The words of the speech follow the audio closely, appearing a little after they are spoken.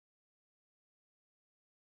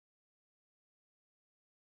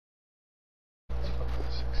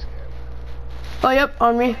Oh, yep,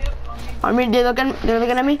 on me. On me, they're looking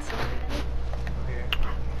at me.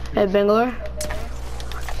 At Bangalore.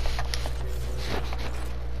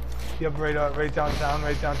 Yep, right downtown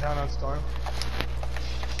on Storm.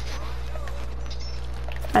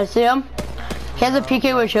 I see him. He has a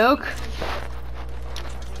PK with choke.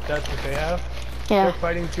 That's what they have? Yeah. They're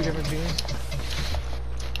fighting two different teams.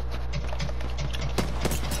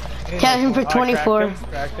 Catch him for 24.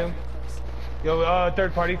 Cracked him. Yo,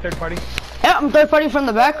 third party. Yeah, I'm third party from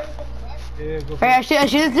the back. Yeah, go for Hey, I see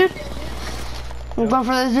this dude. I'm going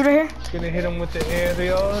for this dude right here. Gonna hit him with the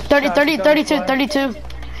aerial. 32.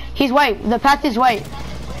 He's white. The path is white.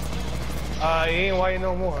 He ain't white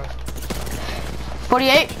no more.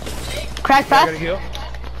 48. Crack I path. gotta heal.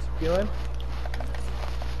 Healing.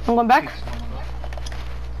 I'm going back.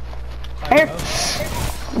 Here.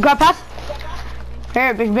 Grab path.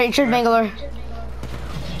 Here, big shirt, Bangalore.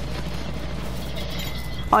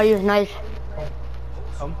 Oh, you nice.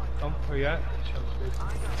 Come. Where you at?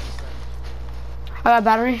 I got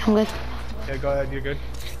battery. I'm good. Yeah, go ahead. You're good.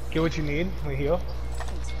 Get what you need. We heal.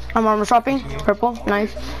 I'm armor swapping. Purple.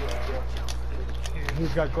 Nice. Yeah,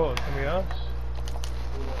 who's got gold? Somebody else?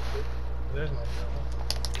 There's no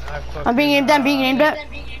gold. I'm being aimed at.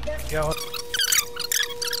 Yeah.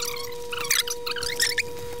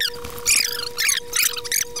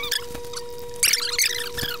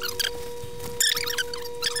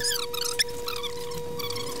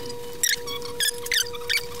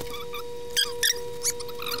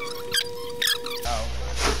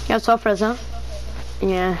 Yeah, soft res, huh?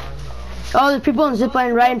 Yeah. Oh, there's people in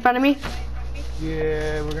zipline right in front of me.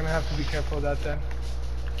 Yeah, we're gonna have to be careful of that then.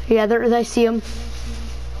 Yeah, I see them.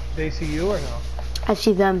 They see you or no? I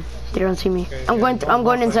see them. They don't see me. Okay, I'm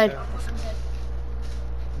going inside.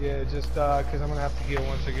 Yeah, just cause I'm gonna have to heal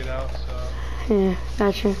once I get out. So. Yeah,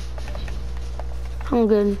 gotcha. I'm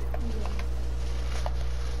good.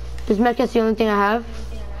 This mech is the only thing I have.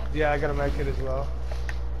 Yeah, I got a med kit as well.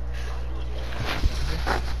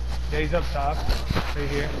 Yeah, he's up top, right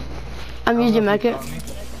here. I'm using med kit. I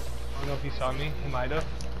don't know if he saw me. He might have.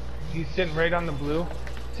 He's sitting right on the blue.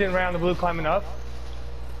 Climbing up.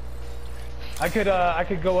 I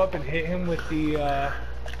could go up and hit him with the.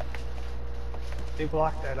 They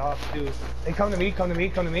blocked that off, too. Hey, come to me.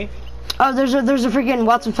 Oh, there's a freaking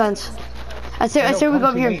Watson fence. I say we go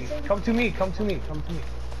over here. Come to me. Trust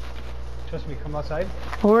me. Come outside.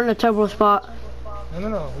 We're in a terrible spot.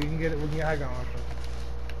 No. We can get high ground.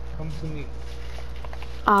 Come to me.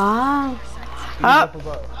 Come on.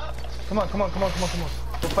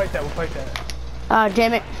 We'll fight that. Ah,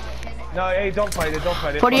 damn it. No, hey, don't fight it.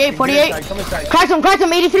 48. Come inside. Crack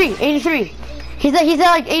him. 83. He's at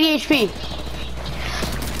like 80 HP.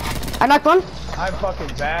 I knocked one. I'm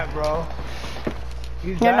fucking bad, bro.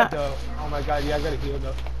 He's bad though. Oh my god, yeah, I gotta heal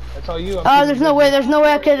though. That's all you. There's no way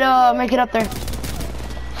I could make it up there.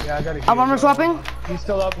 Yeah, I gotta heal. I'm armor swapping. He's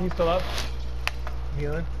still up.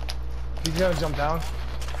 Healing. He's gonna jump down.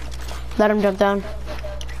 Let him jump down.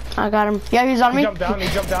 I got him. Yeah, he's on me. He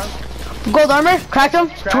jumped down. Gold armor, cracked him.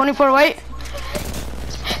 24 weight.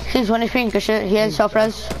 He's 20 feet, good shit. He has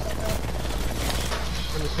self-res. I'm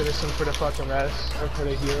gonna citizen for the fucking res, or for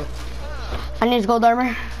the heal. I need his gold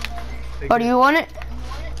armor. Oh, do you want it?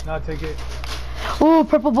 No, take it. Ooh,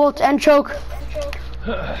 purple bolt and choke.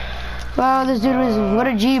 Wow, this dude was, what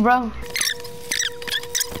a G, bro.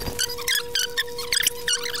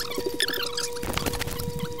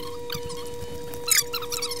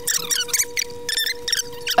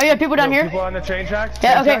 Oh yeah, people down here. People on the train tracks.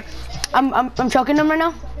 Yeah, okay. I'm choking them right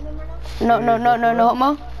now. No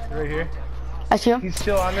homo. Right here. I see him. He's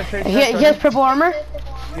still on the train tracks. He has purple armor.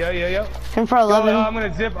 Yeah. Him for 11. I'm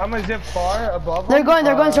gonna zip far above. They're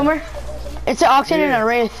going somewhere. It's an oxen and a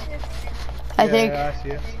wraith. I think. Yeah, I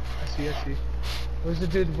see. Where's the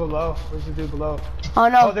dude below? Oh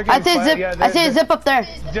no. Oh, I say zip. Yeah, I say zip up there.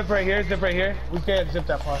 Zip right here. We can't zip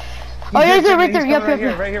that far. Oh, yeah, right there. Yep.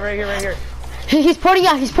 Right here. He's porting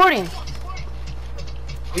out. He's one.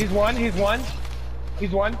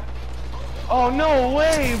 Oh, no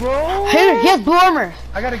way, bro. Here, he has blue armor.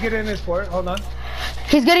 I gotta get in his fort. Hold on.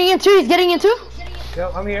 He's getting in too.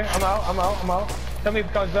 Yep, I'm here. I'm out. Tell me if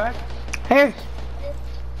he comes back. Here.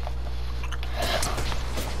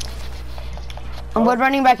 I'm wood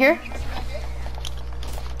running back here.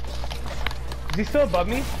 Is he still above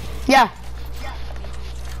me? Yeah.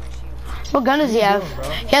 What gun does he have?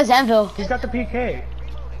 He has anvil. He's got the PK.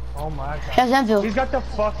 Oh my god. He has anvil. He's got the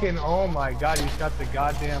fucking, oh my god, he's got the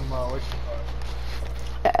goddamn,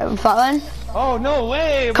 Flatline? Oh, no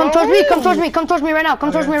way, bro. Come towards me right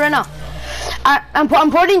now.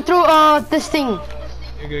 I'm porting through, this thing.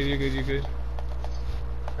 You're good.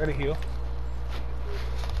 I gotta heal.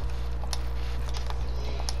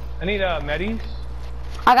 I need medis.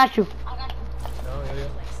 I got you. No, yeah.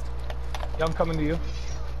 Yeah, I'm coming to you.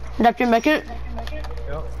 Did you make it?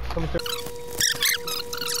 Yep, coming through.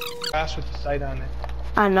 Crash with the sight on it.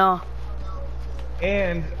 I know.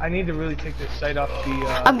 And I need to really take this sight off the.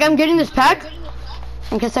 I'm getting this pack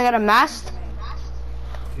in case I got a mast.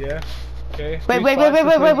 Yeah. Okay. Wait.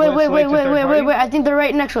 I think they're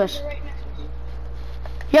right next to us.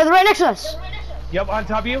 Yeah, they're right next to us. Yep, on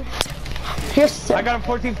top of you. Here's. I got him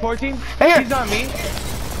 14. Right here. He's on me.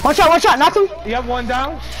 One shot, knock him. Yep, one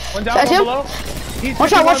down, one That's him? below. He's One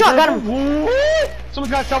shot, got him.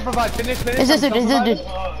 Someone's got self-revive. Finish. Is this it?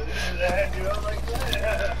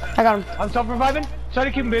 I got him. I'm self-reviving. Try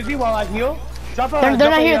to keep him busy while I heal.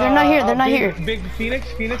 They're not here. Big Phoenix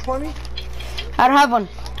for me. I don't have one.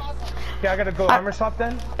 Okay, I gotta go armor swap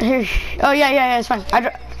then. Here. Oh yeah, it's fine.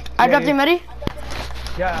 I dropped the medi.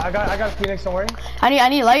 Yeah, I got a Phoenix. Don't worry. I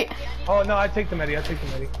need light. Oh no, I take the medi.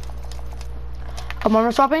 I'm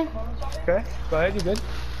armor swapping. Okay, go ahead. You good?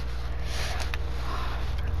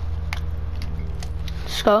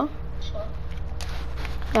 Let's go.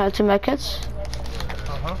 Yeah, 2 medkits.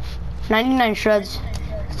 99 shreds.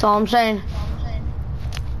 That's all I'm saying.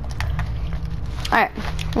 Alright,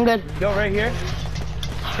 I'm good. Yo, right here.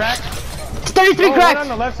 Crack. It's 33 crack. One on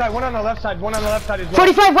the left side as well.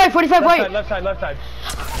 45 white. Left side.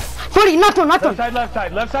 40, knocked one. Left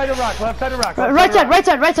side of rock.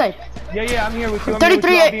 Right side. Yeah, I'm here with you.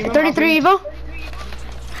 33 Evo.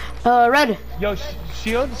 Red. Yo,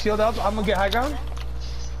 shield up. I'm gonna get high ground.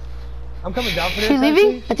 I'm coming down for this. She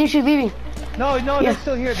leaving? I think she's leaving. No, they're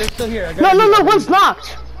still here. No, one's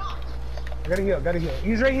knocked. I gotta heal.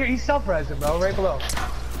 He's right here. He's self-resing, bro. Right below.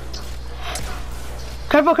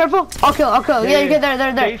 Careful. I'll kill. Yeah, you get there.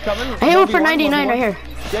 Okay, he's coming. I hit one for 99 right here.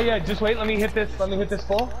 Yeah. Just wait. Let me hit this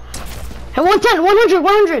full. Hey, 110,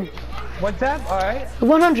 100. One tap. All right.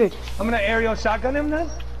 100. I'm gonna aerial shotgun him then.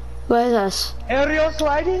 What is this? Aerial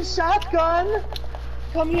sliding shotgun.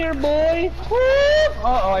 Come here, boy.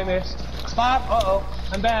 Uh-oh, I missed. Pop. Uh-oh,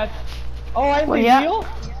 I'm bad. Oh, I have to heal?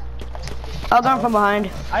 I'll go from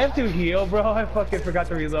behind. I have to heal, bro. I fucking forgot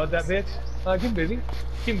to reload that bitch.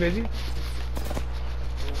 Keep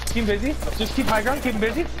busy. Just keep high ground. Keep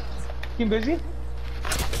busy.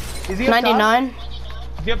 Is he up 99. Top?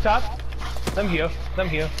 Is he up top? Let me heal.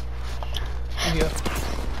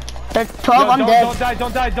 They're 12, I'm dead.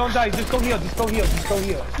 Don't die. Just go heal.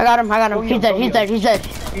 I got him. He's dead.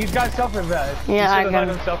 He's got self-res. Yeah, I got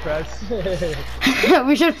him. Self-res.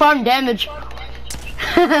 We should farm damage.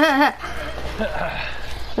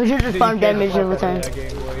 We should just farm damage every time.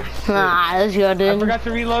 Nah, let's go, dude. I forgot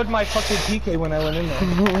to reload my fucking PK when I went in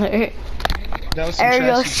there. That was some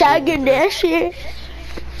Aerial shagging that shit.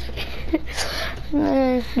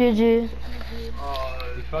 Did you?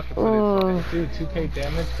 Oh, you fucking put it. Dude, 2k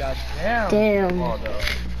damage? God damn. Waldo.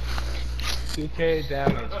 2k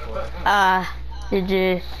damage, boy. Did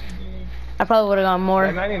you? I probably would've gone more.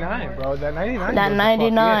 That 99, bro. That 99. That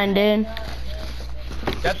 99, dude.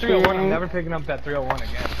 That 301, I'm never picking up that 301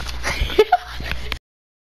 again.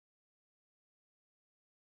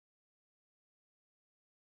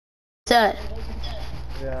 Set.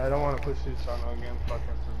 Yeah, I don't want to push this on again.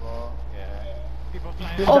 Fucking football. Yeah. People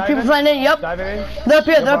flying in. Yep. Diving in.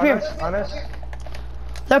 They're up here. On us.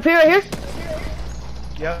 They're up here, right here.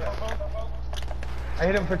 Yep. I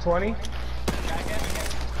hit him for 20.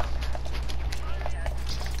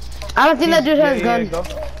 I don't think that dude has a gun.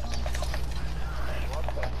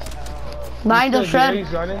 Behind us, Shred. He's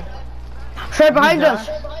running. Shred behind us.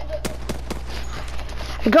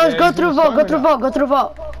 Go through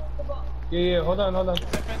vault. Yeah, hold on.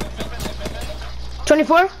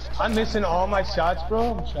 24? I'm missing all my shots,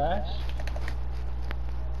 bro. I'm trash.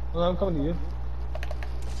 Hold on, I'm coming to you.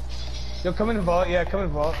 Yo, come in vault. Yeah, come in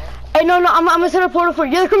vault. Hey, no, I'm gonna set a portal for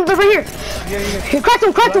you. Yeah, they're right here. Yeah. He cracked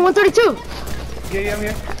him, 132. Yeah, I'm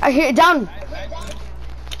here. I hear it down.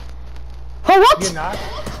 Oh, what? You're not?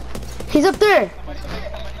 He's up there.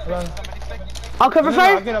 Hold on. I'll cover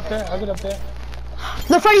fire. I'll get up there.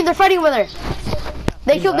 They're fighting over there.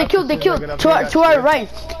 They killed. To our right.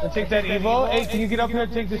 Let's take that Evo. Hey, can you get up here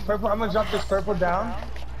and take this purple? I'm gonna drop this purple down.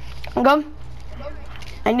 I'm going.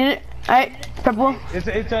 I need it. Alright, purple. It's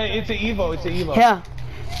a Evo. Yeah.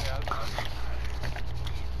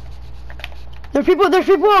 There's people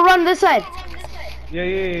around this side.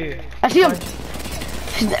 Yeah. I see him.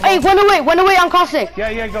 Hey, one away on caustic.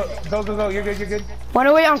 Yeah, go. You're good. One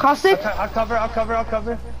away on caustic. I'll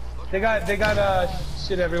cover. They got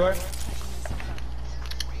shit everywhere.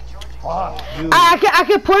 Oh, dude. I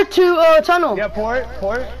can port to tunnel. Yeah, port.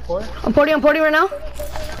 I'm porting right now.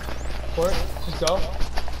 Port. Just go.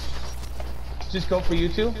 Just go for you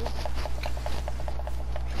two.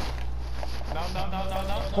 No.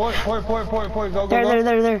 Port. Go.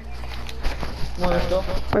 There. Come on, let's go.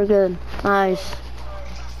 We're good. Nice.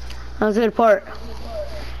 That was a good port.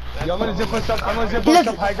 Yo, I'm gonna zip us up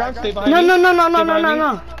high ground. Stay behind No. me. No.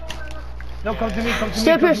 No, come to me.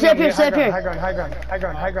 Stay up here. High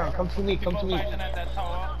ground. Come to me.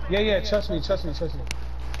 Yeah, trust me. Sticky.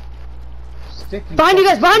 Behind you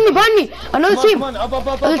guys, behind me. Another team. Come on, up.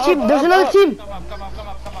 Another team. There's another team. Come up.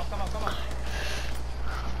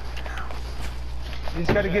 You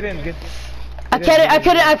just gotta get in. I couldn't.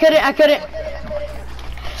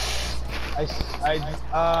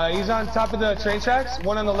 He's on top of the train tracks.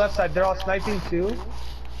 One on the left side. They're all sniping too.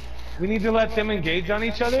 We need to let them engage on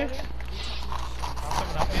each other.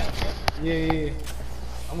 Yeah.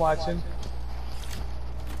 I'm watching.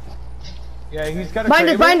 Yeah, he's got a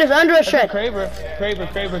Bind us, under a shed. Craver.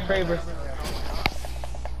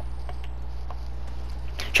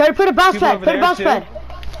 Try to put a bounce pad. Put a bounce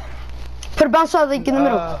pad Like in the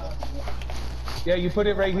middle. Yeah, you put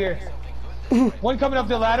it right here. One coming up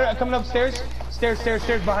the ladder, coming upstairs. Stairs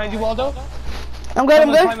behind you, Waldo. I'm good.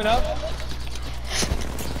 Climbing up.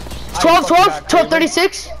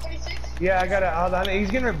 1236. Yeah, I got it. Hold on.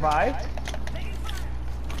 He's getting revived.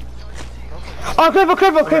 Oh,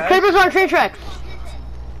 Kraber's on train track.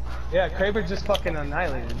 Yeah, Kraber just fucking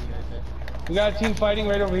annihilated me right there. We got a team fighting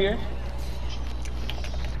right over here.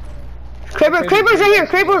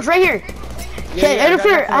 Kraber's right here. Okay, I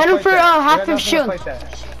don't fear half his shield.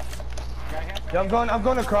 Yeah, I'm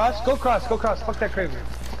going across. Go cross. Fuck that Kraber.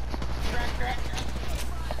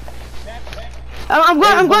 I'm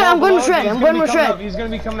going with Shred. He's gonna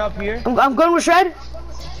be coming up here. I'm going with Shred.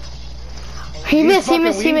 He missed.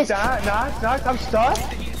 Knocked. I'm stuck.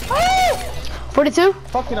 42.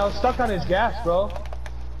 Fucking, I was stuck on his gas, bro.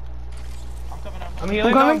 I'm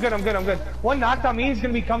healing. I'm good. One knocked on me. He's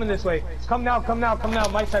gonna be coming this way. Come now.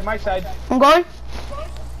 My side. I'm going.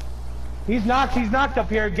 He's knocked up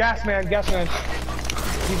here. Gas man.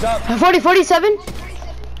 He's up. 47.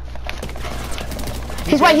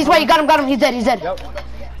 He's white. You got him. He's dead. Yep.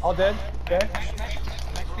 All dead. Okay.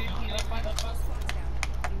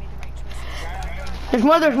 There's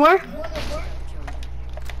more.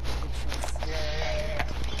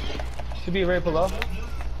 Should be right below.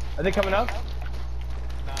 Are they coming up?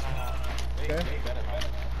 No. Okay.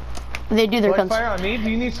 They do their Select guns. fire on me. Do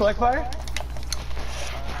you need select fire?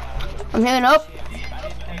 I'm healing up.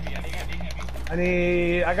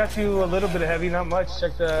 I got you a little bit of heavy, not much.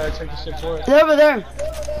 Check the ship for it. They're over there.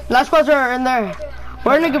 Last squads are in there.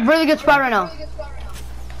 We're in a really good spot right now.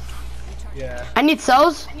 Yeah. I need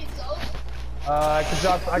cells. I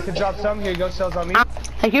could drop some. Here you go, cells on me.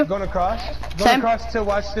 Thank you. Going across to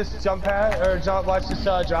watch this watch this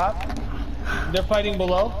drop. They're fighting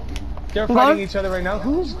below. They're fighting each other right now.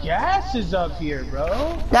 Whose gas is up here,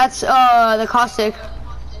 bro? That's the caustic. Oh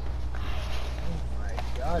my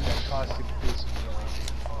god, that caustic piece.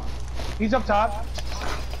 He's up top.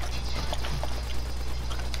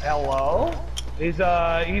 Hello? He's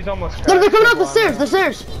almost crashed. They're coming up the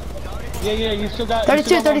stairs. Yeah, you still got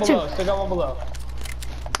 32. Still got one below.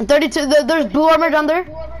 32. There's blue armor down there.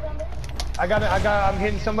 I'm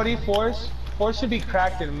hitting somebody. Fours should be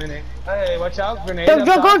cracked in a minute. Hey, watch out, grenade. Don't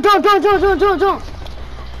go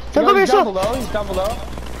over yourself. He's down below.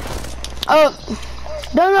 Oh,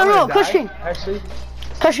 no, Cushing. Actually.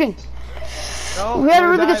 Cushing. No, We had a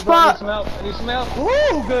really good spot. I need some help.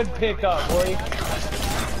 Woo, good pickup, boy.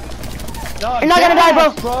 No, You're not gonna die,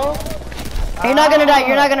 bro. You're not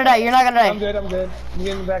gonna die. I'm good. I'm getting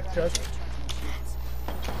in the back truck.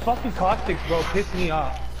 Fucking caustics, bro, piss me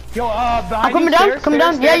off. Yo, behind I'm coming you,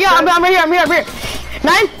 down. Yeah, I'm right here.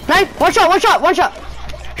 9. One shot.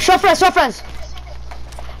 Shot friends.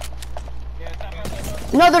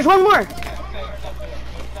 No, there's one more.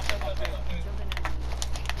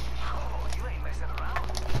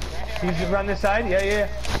 He's around this side? Yeah.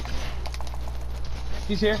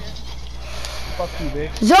 He's here. Fuck you,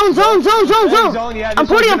 bitch. Zone. Yeah, I'm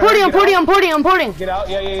porting. Get out.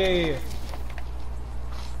 Yeah.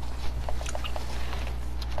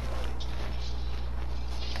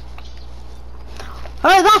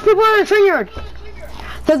 Alright, those people are in the train yard.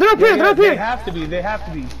 They're up here. They have to be. They're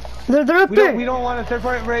up here. We don't want a third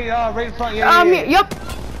party right in front. Yeah. Yep.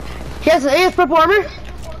 He has purple armor.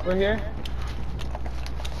 We're here.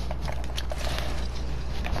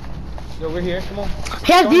 Yo, we're here. Come on.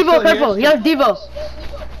 He has Devo, purple. He has Devo.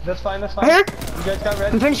 That's fine. Here? You guys got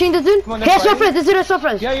red? I'm finishing this dude. He has self-res. This dude has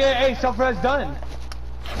self-res. Yeah. Hey, self-res done.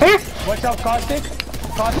 Here. Watch out, caustic.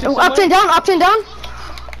 Up and down.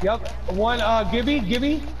 Yep. One,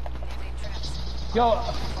 Gibby. Yo.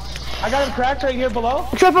 I got him cracked right here below.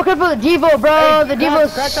 Triple, the Devo, bro. Hey, The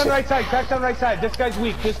Devo's. cracked on right side. Cracked on right side. This guy's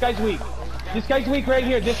weak. This guy's weak. This guy's weak right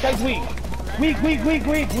here. This guy's weak. Weak. Right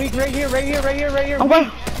here. I'm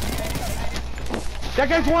going. That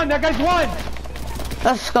guy's one.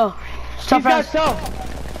 Let's go. He's got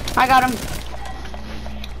self. I got him.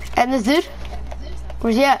 And this dude?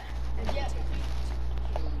 Where's he at?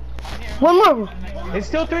 One more. It's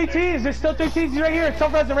still 3 teams. There's still 3 teams. He's right here.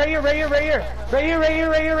 Self-resing right here.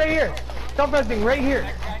 Self-resing right here.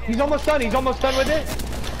 He's almost done with it.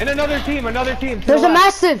 And another team. There's a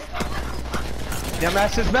massive. Yeah,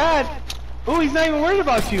 Mastiff's bad. Ooh, he's not even worried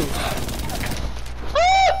about you.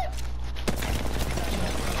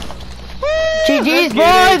 GG's,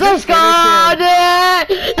 boys. Let's go.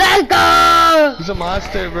 Let's go. He's a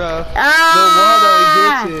monster, bro.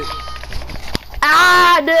 Ah, he gets it.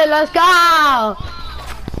 Dude, let's go.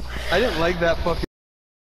 I didn't like that fucking.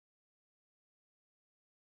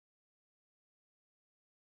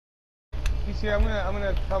 You see, I'm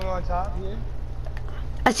gonna come on top here.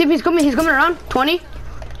 I see him. He's coming around. 20. Yep.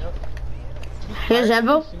 Here's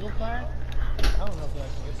Anvil. Single fire? I don't know if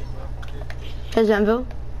that's it, Here's Anvil.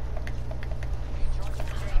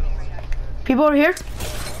 People over here.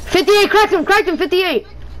 58, cracked him, 58. Is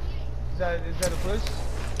that a push?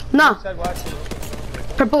 No. Side, watch it.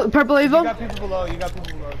 Purple You Evo. got people below too.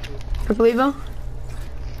 Purple Evo.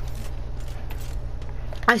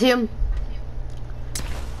 I see him.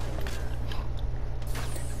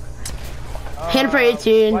 Hand for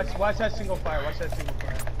 18. Watch that single fire.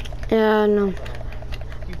 Yeah, no.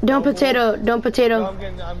 Don't potato. No, I'm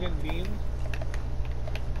getting beamed.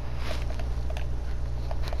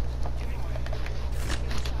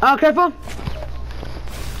 Oh, careful.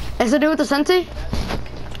 Is it do with the sensei?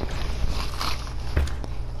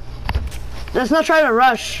 Let's not try to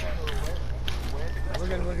rush. We're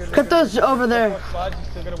good. Crypto's over there. You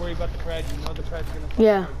still gotta worry about the crowd. You know the crowd's gonna.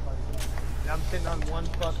 Yeah. I'm sitting on one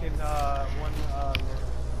fucking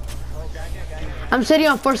I'm sitting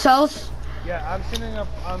on 4 cells. Yeah, I'm sitting on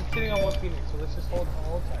one Phoenix. So let's just hold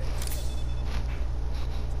tight.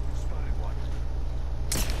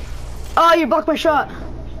 Oh, you blocked my shot. I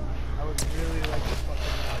would really like this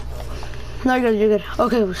fucking. No, you're good.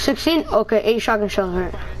 Okay, 16. Okay, 8 shotgun shells.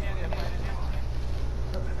 Alright. Let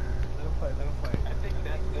him fight.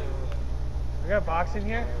 I got a box in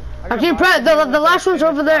here. I'm getting prep. The last one's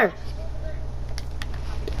over there.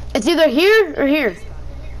 It's either here or here.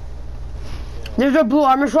 There's a blue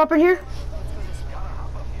armor swap in here.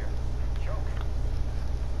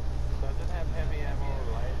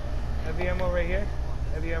 Heavy ammo right here.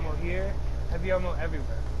 Heavy ammo here. Heavy ammo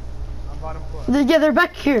everywhere. On bottom floor. Yeah, they're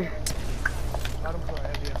back here. Bottom floor,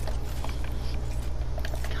 heavy ammo.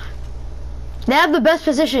 They have the best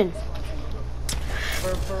position.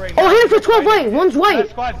 For right Oh, now, hit him for 12 white. One's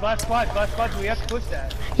white. Last squad. We have to push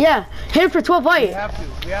that. Yeah, hit him for 12 We white. have to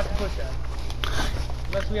push that.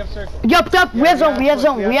 Unless we have circle. Yup. We have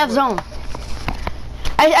zone.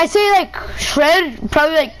 I say like shred,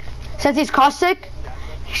 probably like since he's caustic.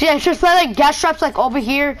 Yeah, should play like gas traps like over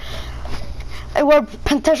here. Where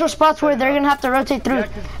potential spots where they're gonna have to rotate through. Yeah,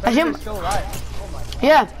 I see him. still alive. Oh my God.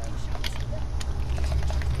 Yeah.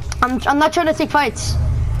 I'm not trying to take fights. I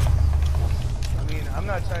mean, I'm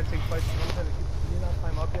not trying to take fights. I'm trying to keep. Can you not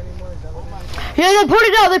climb up anymore? Is that what it is? Yeah, they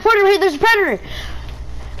ported out. Right here. There's a predator.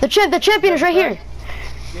 The champion is right here.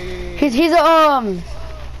 Yeah. He's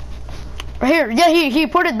right here. Yeah, he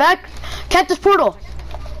ported back. Cactus portal.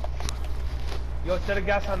 Yo, set a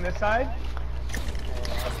gas on this side.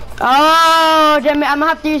 Oh, damn it. I'm gonna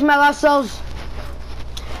have to use my last cells.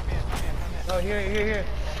 Oh, here.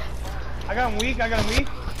 I got him weak.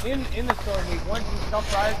 In the storm weak. One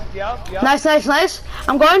self-rise. Yep. Nice.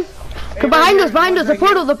 I'm going. Hey, behind right us. here,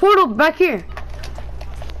 The portal back here.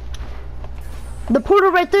 The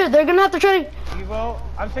portal right there. They're gonna have to try to. Evo,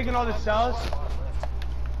 I'm taking all the cells.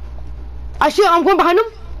 I see him. I'm going behind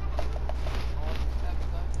him.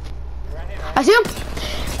 I see him.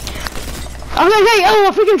 Okay, oh,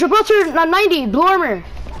 a freaking Gibraltar 90 blue armor.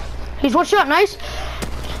 He's one shot. Nice.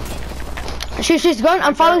 She's gone.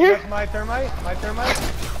 I'm following her. That's my thermite.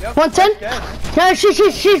 Yep. 110. Yeah,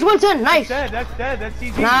 she's 110. Nice. That's dead. That's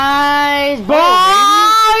easy. Nice, boys.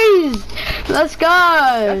 Oh, Let's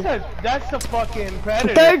go. That's the fucking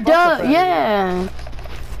predator. Third dub. Yeah.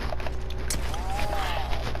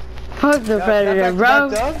 Fuck the predator, bro.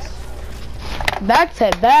 Back to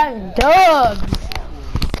back dubs.